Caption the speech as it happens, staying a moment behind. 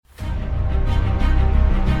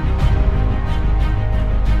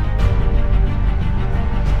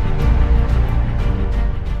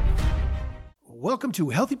welcome to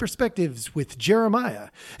Healthy Perspectives with Jeremiah,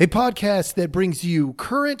 a podcast that brings you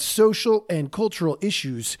current social and cultural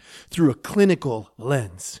issues through a clinical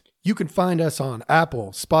lens. You can find us on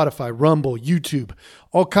Apple, Spotify, Rumble, YouTube,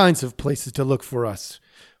 all kinds of places to look for us.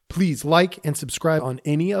 Please like and subscribe on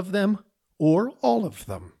any of them or all of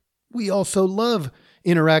them. We also love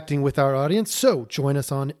interacting with our audience, so join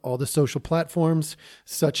us on all the social platforms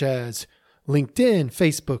such as LinkedIn,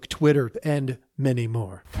 Facebook, Twitter, and many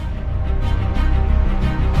more.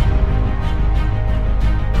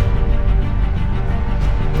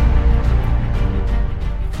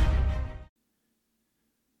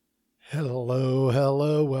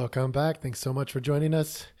 Hello. Welcome back. Thanks so much for joining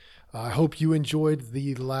us. I hope you enjoyed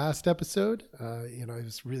the last episode. It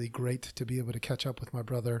was really great to be able to catch up with my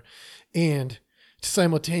brother and to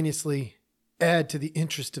simultaneously add to the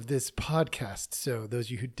interest of this podcast. So those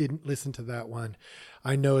of you who didn't listen to that one,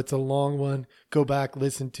 I know it's a long one. Go back,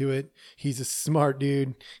 listen to it. He's a smart dude.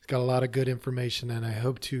 He's got a lot of good information, and I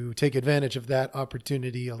hope to take advantage of that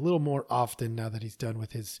opportunity a little more often now that he's done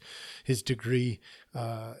with his degree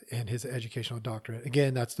and his educational doctorate.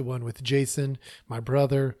 Again, that's the one with Jason, my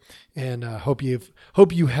brother, and hope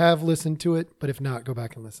you have listened to it. But if not, go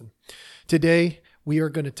back and listen. Today, we are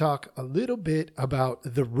going to talk a little bit about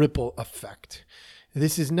the ripple effect.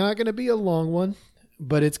 This is not going to be a long one,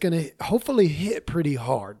 but it's going to hopefully hit pretty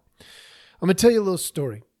hard. I'm going to tell you a little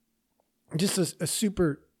story, just a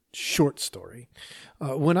super short story.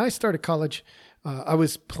 When I started college, I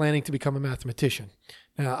was planning to become a mathematician.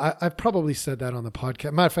 Now, I've probably said that on the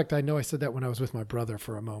podcast. Matter of fact, I know I said that when I was with my brother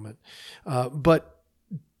for a moment. But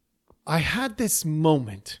I had this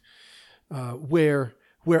moment where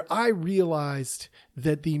I realized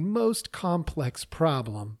that the most complex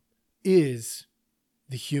problem is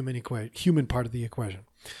the human part of the equation.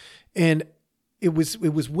 And it was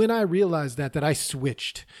when I realized that I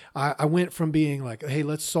switched. I went from being like, hey,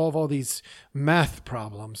 let's solve all these math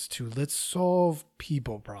problems to let's solve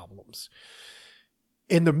people problems.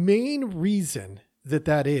 And the main reason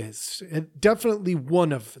that is, and definitely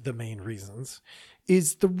one of the main reasons,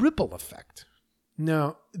 is the ripple effect.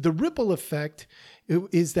 Now, the ripple effect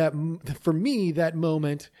is that, for me, that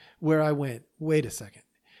moment where I went, wait a second,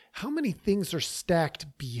 how many things are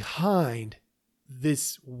stacked behind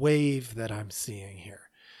this wave that I'm seeing here?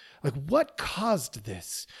 Like, what caused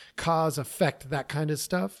this? Cause, effect, that kind of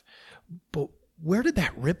stuff. But where did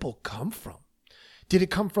that ripple come from? Did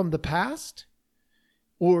it come from the past?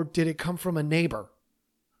 Or did it come from a neighbor?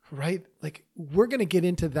 Right? Like, we're going to get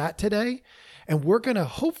into that today, and we're going to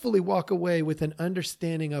hopefully walk away with an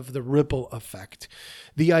understanding of the ripple effect.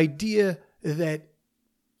 The idea that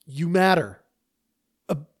you matter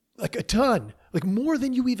like a ton, like more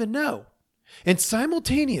than you even know. And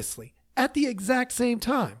simultaneously, at the exact same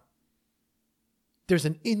time, there's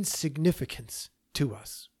an insignificance to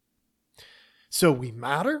us. So we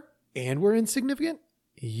matter and we're insignificant?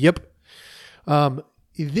 Yep.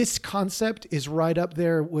 This concept is right up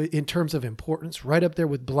there in terms of importance, right up there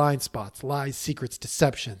with blind spots, lies, secrets,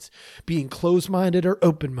 deceptions, being closed-minded or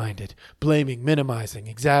open-minded, blaming, minimizing,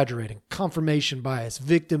 exaggerating, confirmation bias,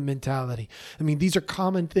 victim mentality. I mean, these are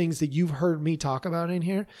common things that you've heard me talk about in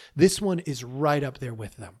here. This one is right up there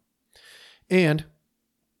with them. And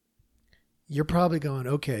you're probably going,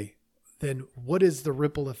 okay, then what is the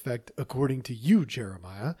ripple effect according to you,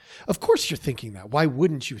 Jeremiah? Of course you're thinking that. Why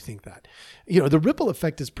wouldn't you think that? The ripple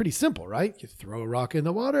effect is pretty simple, right? You throw a rock in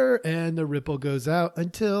the water and the ripple goes out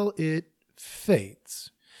until it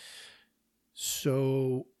fades.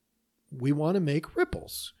 So we want to make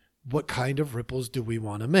ripples. What kind of ripples do we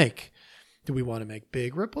want to make? Do we want to make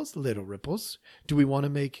big ripples, little ripples? Do we want to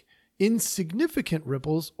make insignificant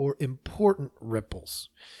ripples or important ripples?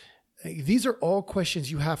 These are all questions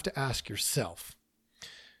you have to ask yourself.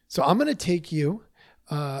 So I'm going to take you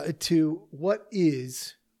to what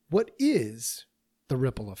is the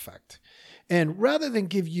ripple effect. And rather than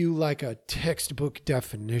give you like a textbook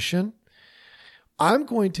definition, I'm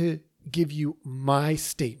going to give you my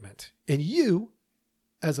statement. And you,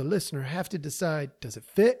 as a listener, have to decide, does it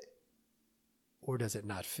fit or does it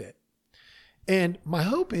not fit? And my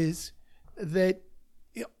hope is that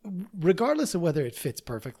regardless of whether it fits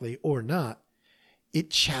perfectly or not, it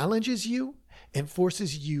challenges you and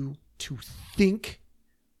forces you to think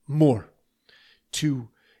more, to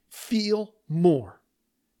feel more,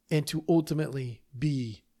 and to ultimately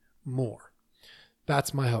be more.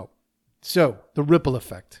 That's my hope. So, the ripple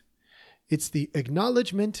effect. It's the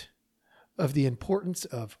acknowledgement of the importance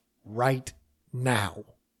of right now.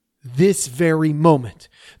 This very moment,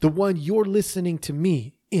 the one you're listening to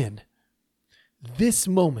me in. This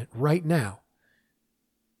moment right now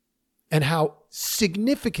and how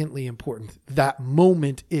significantly important that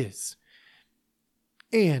moment is.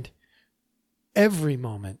 And every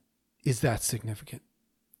moment is that significant.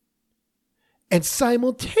 And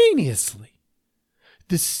simultaneously,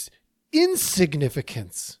 this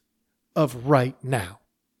insignificance of right now.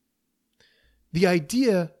 The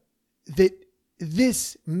idea that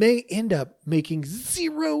this may end up making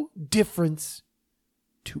zero difference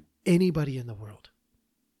to anybody in the world.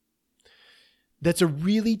 That's a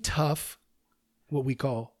really tough, what we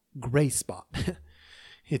call gray spot.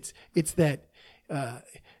 It's that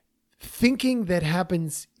thinking that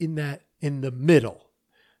happens in the middle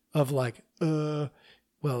of like, well,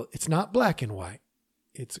 it's not black and white.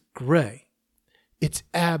 It's gray. It's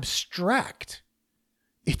abstract.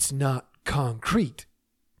 It's not concrete.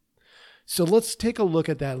 So let's take a look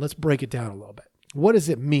at that. Let's break it down a little bit. What does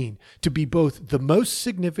it mean to be both the most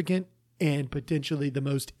significant and potentially the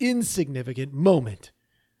most insignificant moment?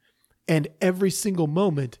 And every single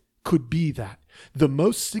moment could be that, the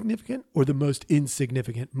most significant or the most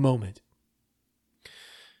insignificant moment.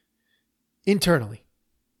 Internally,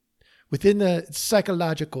 within the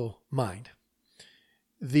psychological mind,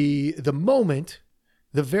 the moment,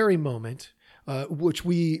 the very moment, which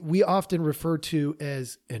we often refer to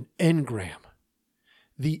as an engram.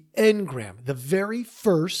 The engram, the very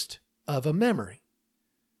first of a memory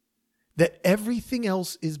that everything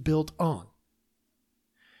else is built on.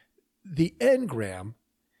 The engram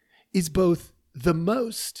is both the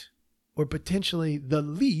most or potentially the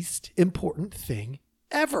least important thing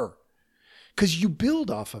ever, because you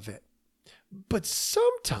build off of it. But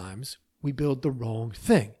sometimes we build the wrong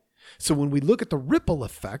thing. So when we look at the ripple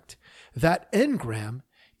effect, that engram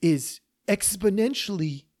is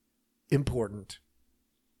exponentially important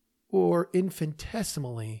or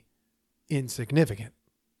infinitesimally insignificant.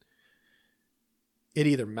 It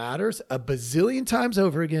either matters a bazillion times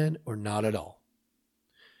over again or not at all.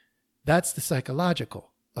 That's the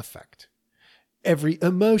psychological effect. Every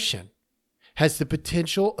emotion has the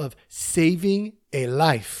potential of saving a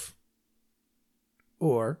life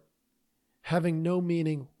or having no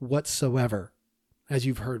meaning whatsoever. As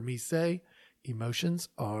you've heard me say, emotions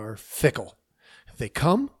are fickle. They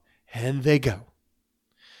come and they go.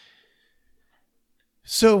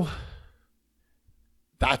 So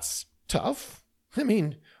that's tough. I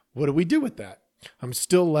mean, what do we do with that? I'm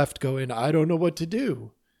still left going, I don't know what to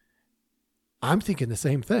do. I'm thinking the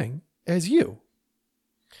same thing as you.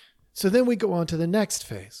 So then we go on to the next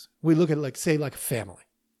phase. We look at like a family.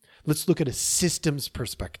 Let's look at a systems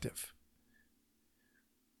perspective.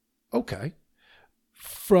 Okay.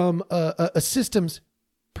 From a systems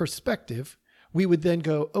perspective, we would then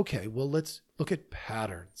go, okay, well, let's look at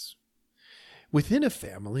patterns. Within a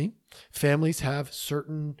family, families have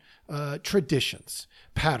certain traditions,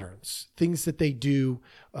 patterns, things that they do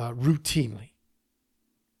routinely.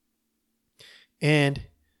 And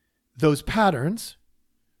those patterns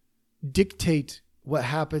dictate what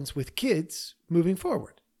happens with kids moving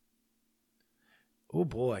forward. Oh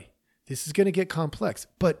boy, this is going to get complex.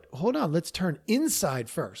 But hold on, let's turn inside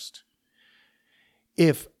first.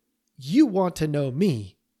 If you want to know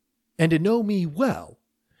me and to know me well,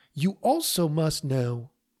 you also must know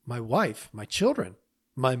my wife, my children,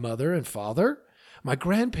 my mother and father, my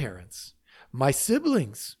grandparents, my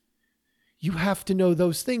siblings. You have to know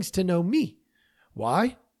those things to know me.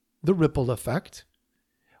 Why? The ripple effect.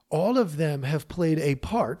 All of them have played a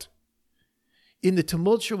part in the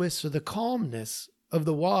tumultuous or the calmness of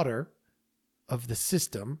the water, of the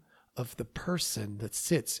system, of the person that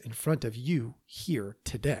sits in front of you here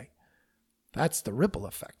today. That's the ripple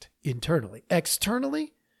effect internally.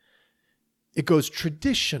 Externally, it goes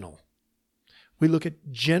traditional. We look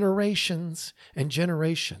at generations and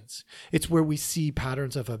generations. It's where we see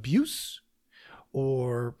patterns of abuse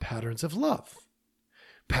or patterns of love,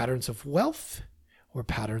 patterns of wealth or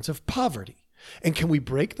patterns of poverty. And can we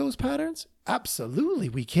break those patterns? Absolutely,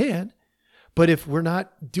 we can. But if we're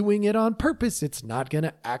not doing it on purpose, it's not going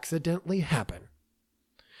to accidentally happen.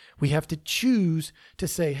 We have to choose to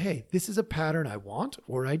say, hey, this is a pattern I want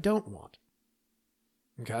or I don't want.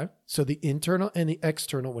 Okay? So the internal and the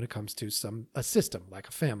external when it comes to a system like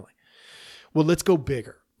a family. Well, let's go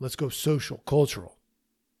bigger. Let's go social, cultural.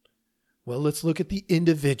 Well, let's look at the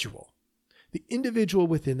individual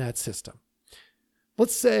within that system.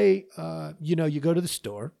 Let's say, you go to the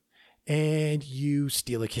store and you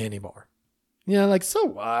steal a candy bar. Like, so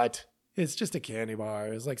what? It's just a candy bar.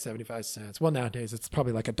 It's like 75 cents. Well, nowadays it's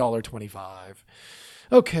probably like $1.25.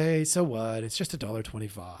 Okay, so what? It's just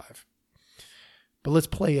 $1.25. But let's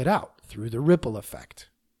play it out through the ripple effect.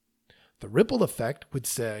 The ripple effect would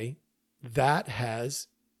say that has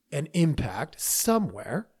an impact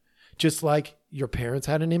somewhere Just like your parents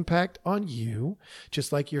had an impact on you,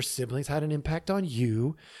 just like your siblings had an impact on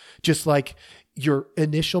you, just like your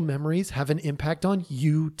initial memories have an impact on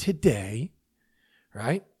you today,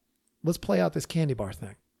 right? Let's play out this candy bar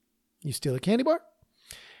thing. You steal a candy bar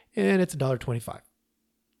and it's $1.25.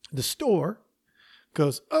 The store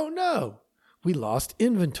goes, oh no, we lost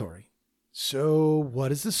inventory. So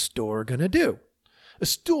what is the store going to do? A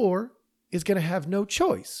store is going to have no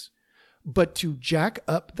choice but to jack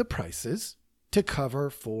up the prices to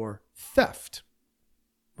cover for theft,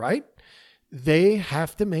 right? They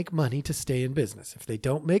have to make money to stay in business. If they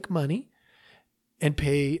don't make money and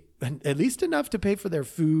pay at least enough to pay for their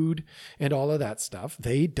food and all of that stuff,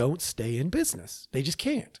 they don't stay in business. They just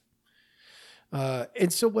can't.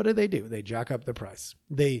 And so what do? They jack up the price.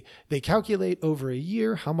 They calculate over a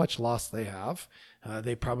year how much loss they have.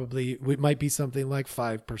 It might be something like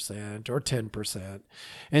 5% or 10%.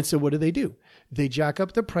 And so what do? They jack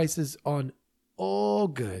up the prices on all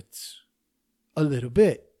goods a little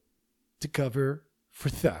bit to cover for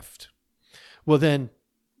theft. Well, then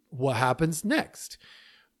what happens next?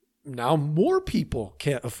 Now more people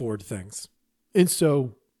can't afford things. And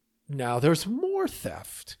so now there's more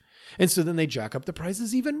theft. And so then they jack up the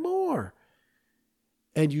prices even more.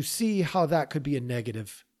 And you see how that could be a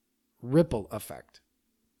negative ripple effect.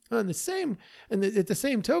 At the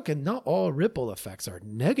same token, not all ripple effects are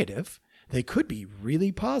negative. They could be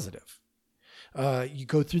really positive. You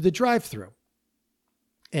go through the drive-thru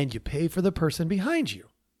and you pay for the person behind you.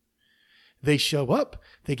 They show up,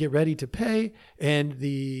 they get ready to pay, and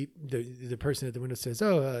the person at the window says,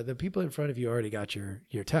 the people in front of you already got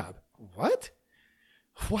your tab. What?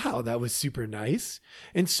 Wow, that was super nice.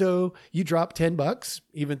 And so you drop $10,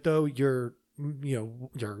 even though your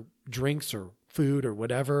drinks or food or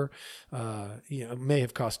whatever, may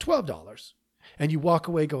have cost $12. And you walk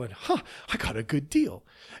away going, I got a good deal.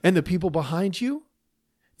 And the people behind you,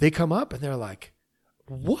 they come up and they're like,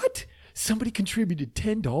 what? Somebody contributed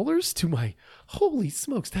 $10 to my, holy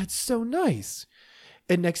smokes, that's so nice.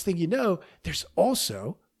 And next thing you know, there's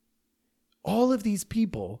also all of these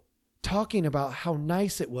people talking about how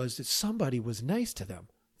nice it was that somebody was nice to them.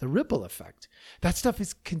 The ripple effect. That stuff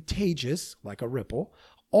is contagious, like a ripple,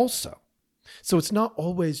 also. So it's not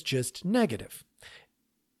always just negative.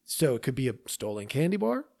 So it could be a stolen candy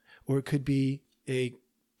bar, or it could be a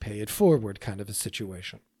pay it forward kind of a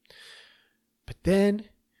situation. But then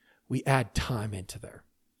we add time into there.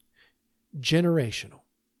 Generational.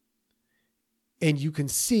 And you can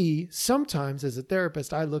see sometimes as a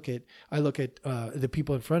therapist, I look at the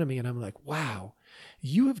people in front of me and I'm like, wow,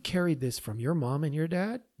 you have carried this from your mom and your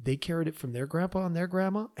dad. They carried it from their grandpa and their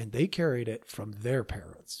grandma, and they carried it from their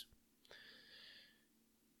parents.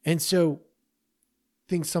 And so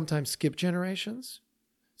things sometimes skip generations.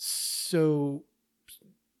 So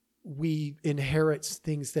we inherit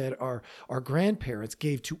things that our grandparents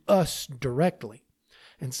gave to us directly.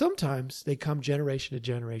 And sometimes they come generation to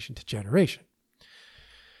generation to generation.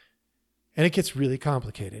 And it gets really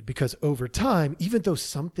complicated because over time, even though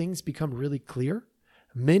some things become really clear,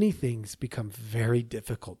 many things become very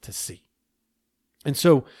difficult to see. And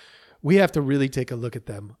so we have to really take a look at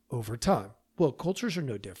them over time. Well, cultures are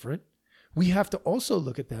no different. We have to also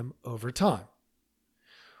look at them over time.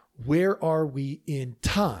 Where are we in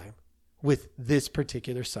time with this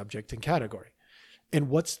particular subject and category? And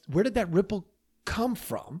where did that ripple come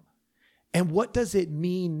from? And what does it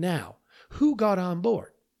mean now? Who got on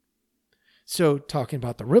board? So talking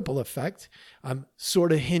about the ripple effect, I'm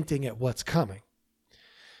sort of hinting at what's coming.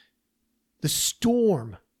 The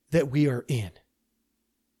storm that we are in.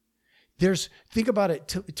 Think about it,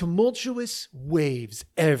 tumultuous waves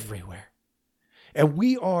everywhere. And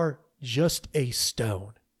we are just a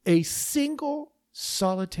stone, a single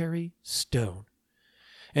solitary stone.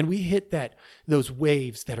 And we hit those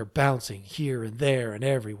waves that are bouncing here and there and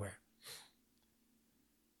everywhere.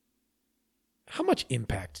 How much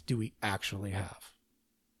impact do we actually have?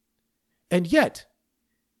 And yet,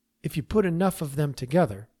 if you put enough of them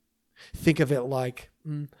together, think of it like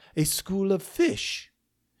a school of fish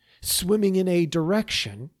swimming in a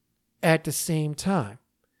direction at the same time.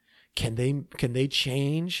 Can they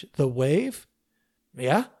change the wave?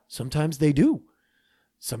 Yeah, sometimes they do.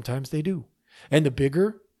 Sometimes they do. And the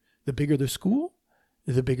bigger the school,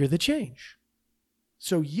 the bigger the change.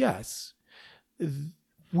 So yes,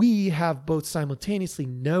 we have both simultaneously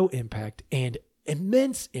no impact and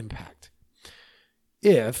immense impact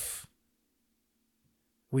if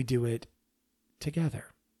we do it together.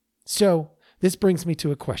 So this brings me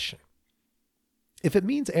to a question. If it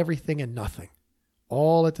means everything and nothing,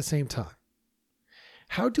 all at the same time,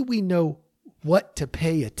 how do we know what to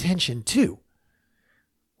pay attention to?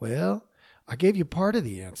 Well, I gave you part of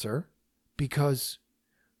the answer because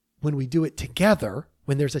when we do it together,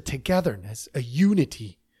 when there's a togetherness, a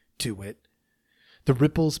unity to it, the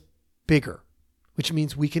ripple's bigger, which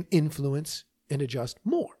means we can influence and adjust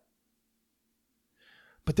more.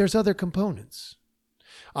 But there's other components.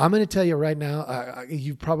 I'm going to tell you right now,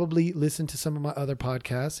 you've probably listened to some of my other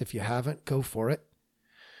podcasts. If you haven't, go for it.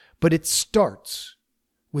 But it starts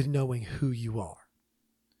with knowing who you are.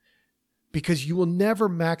 Because you will never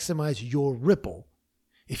maximize your ripple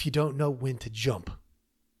if you don't know when to jump.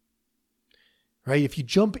 Right? If you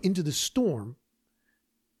jump into the storm,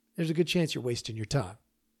 there's a good chance you're wasting your time.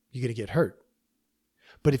 You're going to get hurt.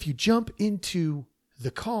 But if you jump into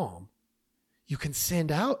the calm, you can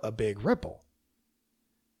send out a big ripple.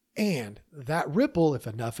 And that ripple, if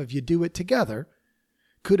enough of you do it together,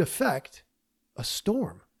 could affect a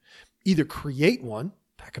storm. Either create one,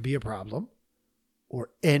 that could be a problem, or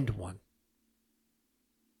end one.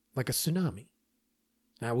 Like a tsunami.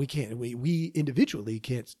 Now we individually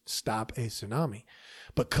can't stop a tsunami,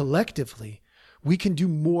 but collectively we can do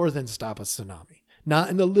more than stop a tsunami. Not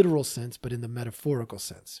in the literal sense, but in the metaphorical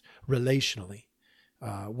sense, relationally,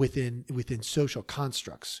 within social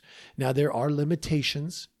constructs. Now there are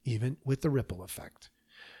limitations even with the ripple effect,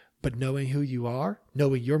 but knowing who you are,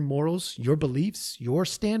 knowing your morals, your beliefs, your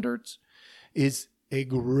standards is a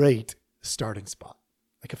great starting spot,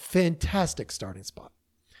 like a fantastic starting spot.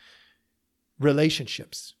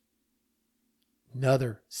 Relationships,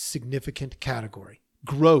 another significant category.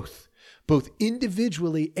 Growth, both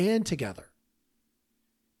individually and together,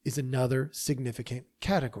 is another significant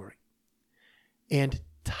category. And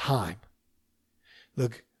time.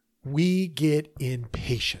 Look, we get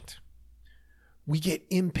impatient. We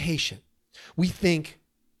think,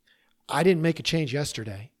 I didn't make a change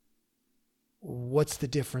yesterday. What's the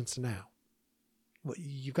difference now? Well,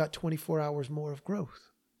 you've got 24 hours more of growth.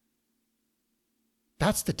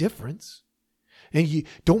 That's the difference. And you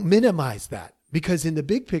don't minimize that, because in the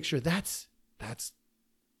big picture, that's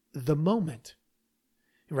the moment,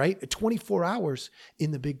 right? 24 hours in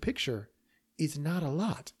the big picture is not a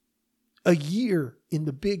lot. A year in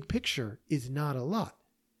the big picture is not a lot.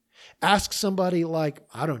 Ask somebody like,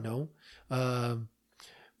 I don't know,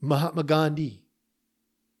 Mahatma Gandhi.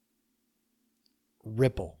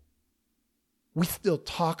 Ripple. We still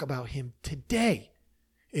talk about him today.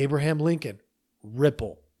 Abraham Lincoln.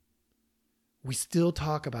 Ripple. We still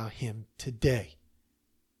talk about him today.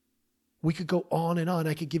 We could go on and on.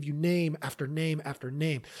 I could give you name after name after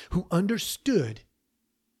name who understood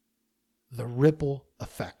the ripple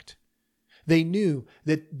effect. They knew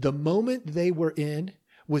that the moment they were in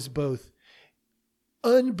was both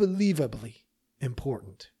unbelievably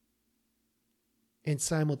important and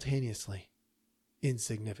simultaneously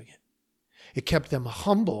insignificant. It kept them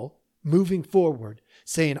humble, moving forward,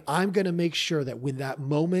 saying, I'm going to make sure that when that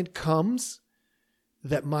moment comes,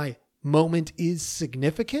 that my moment is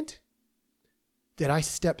significant, that I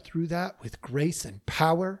step through that with grace and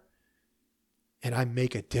power, and I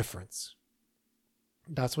make a difference.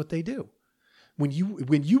 That's what they do. When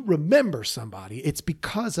you remember somebody, it's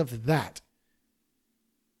because of that.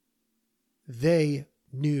 They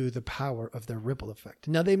knew the power of their ripple effect.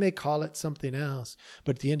 Now, they may call it something else,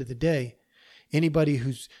 but at the end of the day, anybody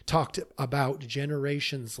who's talked about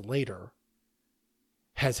generations later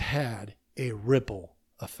has had a ripple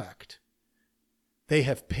effect. They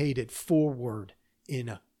have paid it forward in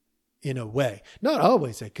a way, not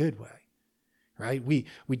always a good way, right? We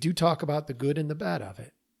do talk about the good and the bad of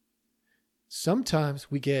it.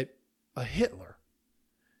 Sometimes we get a Hitler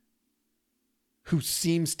who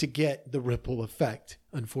seems to get the ripple effect,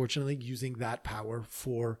 unfortunately, using that power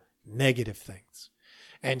for negative things.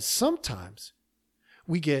 And sometimes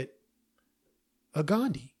we get a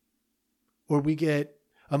Gandhi, or we get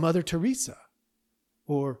a Mother Teresa,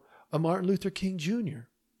 or a Martin Luther King Jr.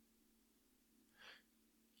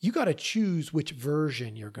 You got to choose which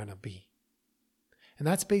version you're going to be. And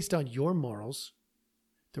that's based on your morals,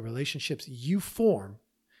 the relationships you form,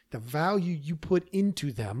 the value you put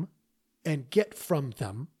into them and get from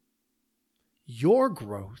them, your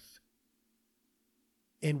growth,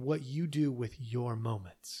 and what you do with your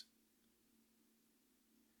moments.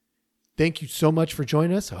 Thank you so much for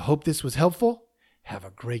joining us. I hope this was helpful. Have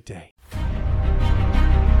a great day.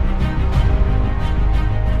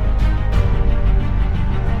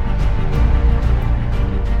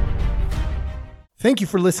 Thank you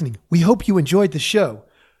for listening. We hope you enjoyed the show.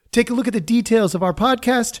 Take a look at the details of our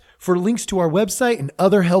podcast for links to our website and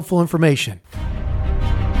other helpful information.